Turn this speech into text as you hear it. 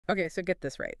Okay, so get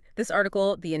this right. This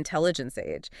article, The Intelligence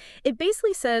Age, it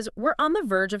basically says we're on the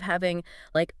verge of having,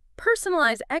 like,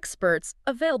 personalized experts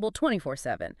available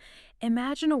 24/7.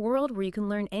 Imagine a world where you can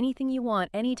learn anything you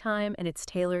want anytime and it's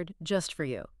tailored just for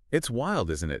you. It's wild,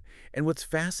 isn't it? And what's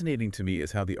fascinating to me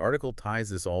is how the article ties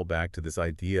this all back to this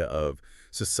idea of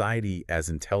society as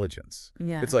intelligence.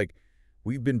 Yeah. It's like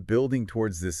we've been building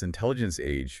towards this intelligence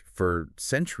age for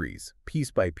centuries, piece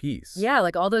by piece. Yeah,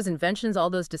 like all those inventions, all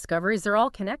those discoveries, they're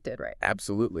all connected, right?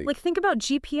 Absolutely. Like, think about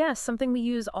GPS, something we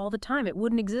use all the time. It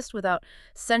wouldn't exist without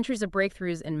centuries of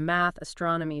breakthroughs in math,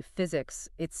 astronomy, physics.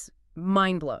 It's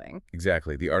mind-blowing.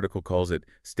 Exactly. The article calls it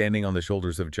standing on the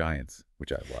shoulders of giants,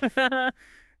 which I love.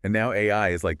 And now AI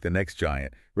is like the next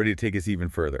giant, ready to take us even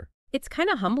further. It's kind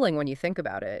of humbling when you think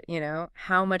about it,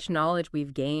 how much knowledge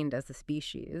we've gained as a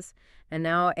species. And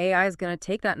now AI is going to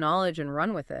take that knowledge and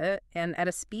run with it, and at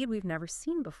a speed we've never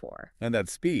seen before. And that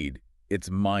speed, it's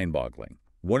mind-boggling.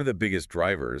 One of the biggest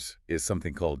drivers is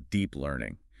something called deep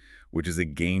learning, which is a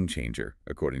game changer,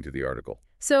 according to the article.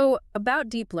 So about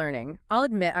deep learning, I'll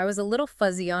admit I was a little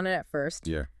fuzzy on it at first.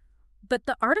 Yeah. But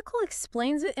the article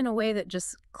explains it in a way that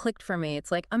just clicked for me.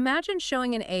 It's like, imagine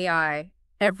showing an AI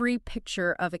every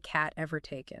picture of a cat ever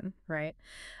taken, right?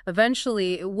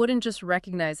 Eventually, it wouldn't just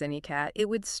recognize any cat. It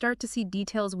would start to see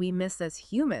details we miss as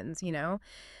humans,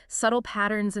 subtle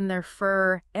patterns in their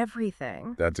fur,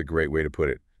 everything. That's a great way to put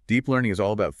it. Deep learning is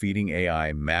all about feeding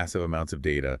AI massive amounts of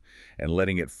data and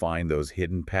letting it find those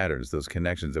hidden patterns, those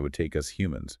connections that would take us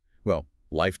humans, well,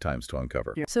 lifetimes to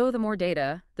uncover. Yeah. So the more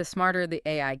data, the smarter the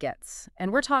AI gets.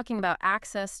 And we're talking about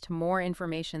access to more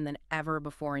information than ever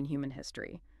before in human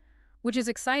history. Which is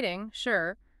exciting,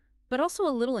 sure, but also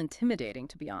a little intimidating,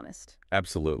 to be honest.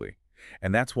 Absolutely.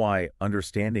 And that's why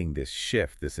understanding this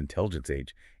shift, this intelligence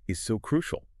age, is so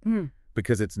crucial.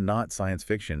 Because it's not science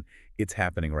fiction, it's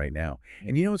happening right now.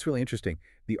 And you know what's really interesting?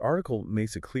 The article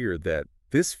makes it clear that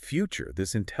this future,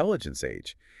 this intelligence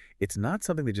age, it's not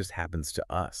something that just happens to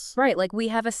us. Right, like we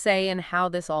have a say in how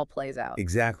this all plays out.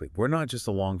 Exactly. We're not just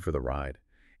along for the ride.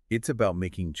 It's about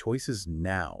making choices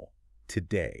now,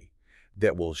 today,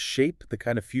 that will shape the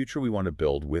kind of future we want to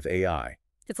build with AI.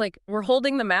 It's like we're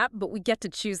holding the map, but we get to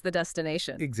choose the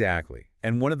destination. Exactly.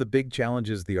 And one of the big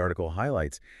challenges the article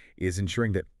highlights is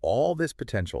ensuring that all this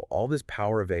potential, all this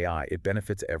power of AI, it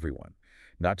benefits everyone,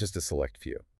 not just a select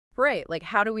few. Right, like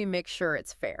how do we make sure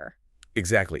it's fair?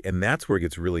 Exactly. And that's where it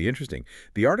gets really interesting.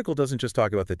 The article doesn't just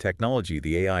talk about the technology,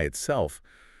 the AI itself,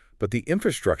 but the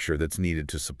infrastructure that's needed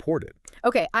to support it.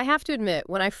 Okay, I have to admit,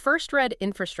 when I first read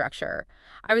infrastructure,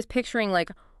 I was picturing like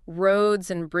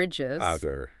roads and bridges.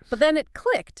 But then it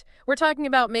clicked. We're talking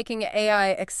about making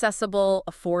AI accessible,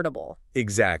 affordable.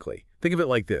 Exactly. Think of it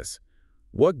like this.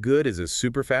 What good is a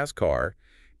super fast car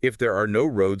if there are no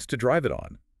roads to drive it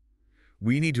on?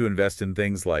 We need to invest in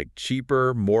things like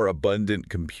cheaper, more abundant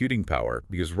computing power,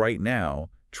 because right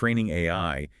now, training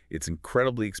AI, it's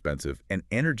incredibly expensive and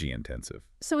energy intensive.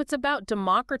 So it's about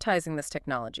democratizing this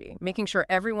technology, making sure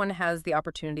everyone has the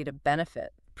opportunity to benefit.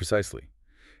 Precisely.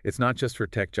 It's not just for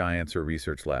tech giants or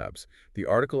research labs. The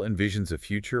article envisions a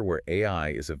future where AI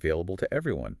is available to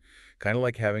everyone, kind of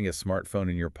like having a smartphone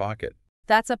in your pocket.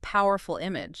 That's a powerful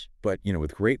image. But,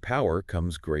 with great power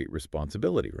comes great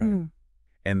responsibility, right?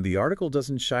 And the article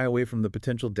doesn't shy away from the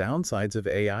potential downsides of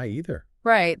AI either.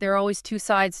 Right. There are always two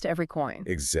sides to every coin.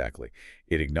 Exactly.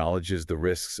 It acknowledges the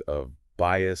risks of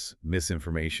bias,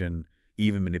 misinformation,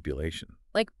 even manipulation.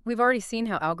 Like, we've already seen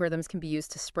how algorithms can be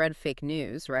used to spread fake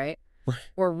news, right?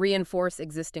 Or reinforce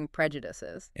existing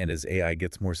prejudices. And as AI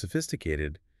gets more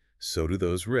sophisticated, so do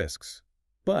those risks.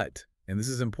 But, and this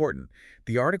is important,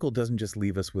 the article doesn't just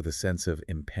leave us with a sense of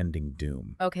impending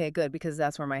doom. Okay, good, because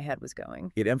that's where my head was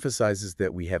going. It emphasizes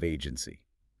that we have agency.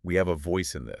 We have a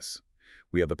voice in this.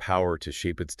 We have the power to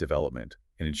shape its development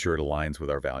and ensure it aligns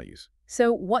with our values.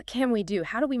 So what can we do?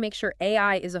 How do we make sure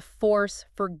AI is a force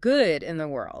for good in the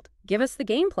world? Give us the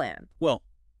game plan. Well,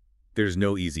 there's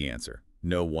no easy answer,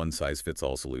 no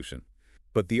one-size-fits-all solution.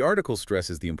 But the article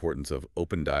stresses the importance of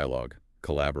open dialogue,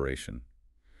 collaboration.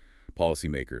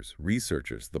 Policymakers,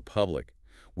 researchers, the public,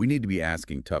 we need to be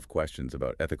asking tough questions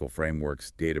about ethical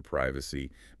frameworks, data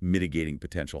privacy, mitigating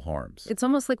potential harms. It's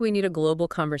almost like we need a global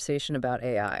conversation about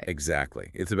AI.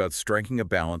 Exactly. It's about striking a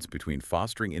balance between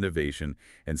fostering innovation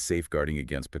and safeguarding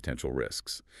against potential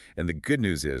risks. And the good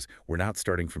news is we're not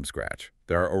starting from scratch.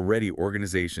 There are already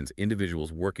organizations,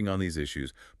 individuals working on these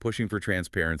issues, pushing for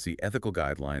transparency, ethical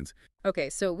guidelines. Okay,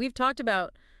 so we've talked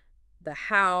about the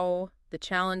how, the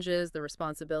challenges, the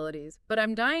responsibilities, but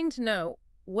I'm dying to know,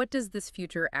 what does this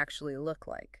future actually look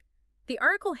like? The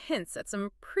article hints at some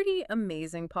pretty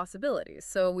amazing possibilities.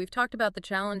 So we've talked about the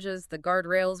challenges, the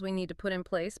guardrails we need to put in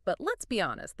place, but let's be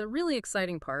honest, the really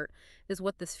exciting part is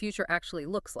what this future actually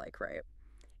looks like, right?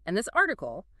 And this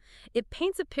article, it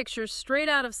paints a picture straight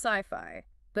out of sci-fi,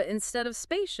 but instead of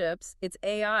spaceships, it's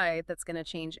AI that's going to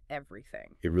change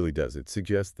everything. It really does. It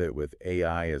suggests that with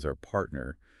AI as our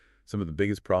partner, some of the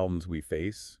biggest problems we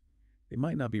face, they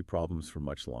might not be problems for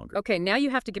much longer. Okay, now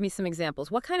you have to give me some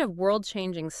examples. What kind of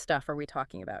world-changing stuff are we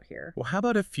talking about here? Well, how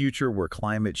about a future where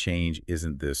climate change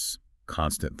isn't this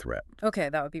constant threat? Okay,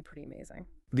 that would be pretty amazing.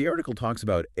 The article talks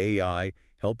about AI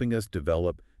helping us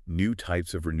develop new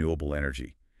types of renewable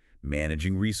energy,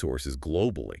 managing resources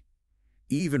globally,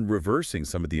 even reversing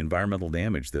some of the environmental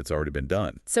damage that's already been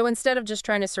done. So instead of just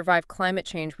trying to survive climate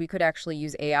change, we could actually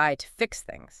use AI to fix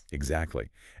things. Exactly.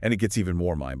 And it gets even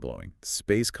more mind-blowing.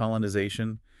 Space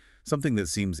colonization, something that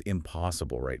seems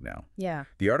impossible right now. Yeah.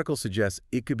 The article suggests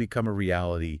it could become a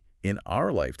reality in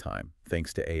our lifetime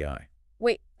thanks to AI.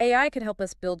 Wait, AI could help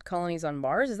us build colonies on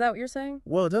Mars? Is that what you're saying?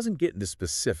 Well, it doesn't get into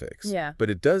specifics, Yeah. but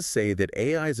it does say that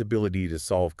AI's ability to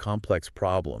solve complex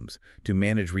problems, to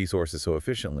manage resources so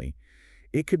efficiently,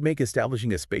 it could make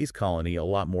establishing a space colony a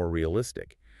lot more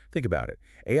realistic. Think about it.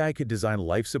 AI could design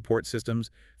life support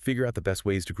systems, figure out the best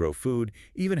ways to grow food,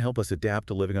 even help us adapt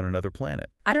to living on another planet.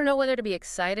 I don't know whether to be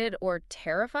excited or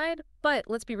terrified, but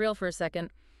let's be real for a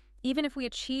second. Even if we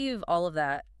achieve all of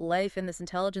that, life in this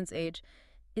intelligence age,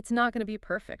 it's not going to be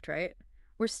perfect, right?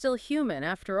 We're still human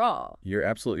after all. You're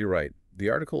absolutely right. The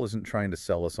article isn't trying to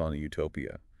sell us on a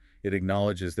utopia. It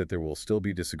acknowledges that there will still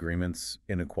be disagreements,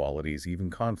 inequalities, even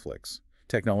conflicts.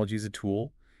 Technology is a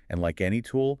tool, and like any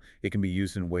tool, it can be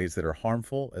used in ways that are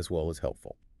harmful as well as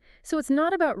helpful. So it's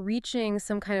not about reaching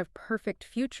some kind of perfect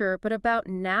future, but about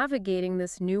navigating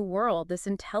this new world, this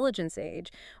intelligence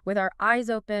age, with our eyes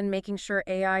open, making sure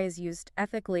AI is used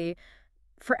ethically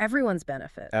for everyone's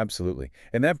benefit. Absolutely.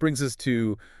 And that brings us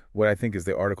to what I think is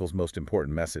the article's most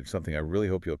important message, something I really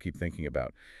hope you'll keep thinking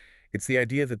about. It's the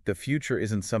idea that the future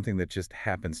isn't something that just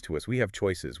happens to us. We have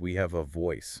choices. We have a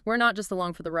voice. We're not just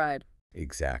along for the ride.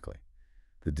 Exactly.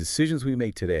 The decisions we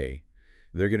make today,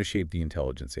 they're going to shape the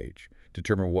intelligence age,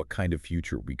 determine what kind of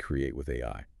future we create with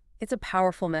AI. It's a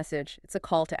powerful message. It's a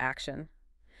call to action.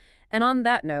 And on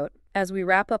that note, as we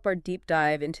wrap up our deep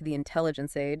dive into the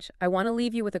intelligence age, I want to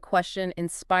leave you with a question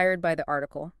inspired by the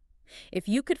article. If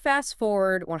you could fast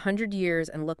forward 100 years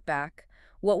and look back,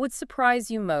 what would surprise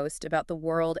you most about the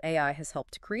world AI has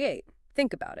helped to create?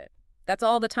 Think about it. That's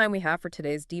all the time we have for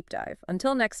today's deep dive.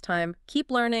 Until next time,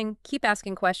 keep learning, keep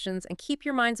asking questions, and keep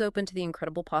your minds open to the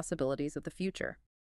incredible possibilities of the future.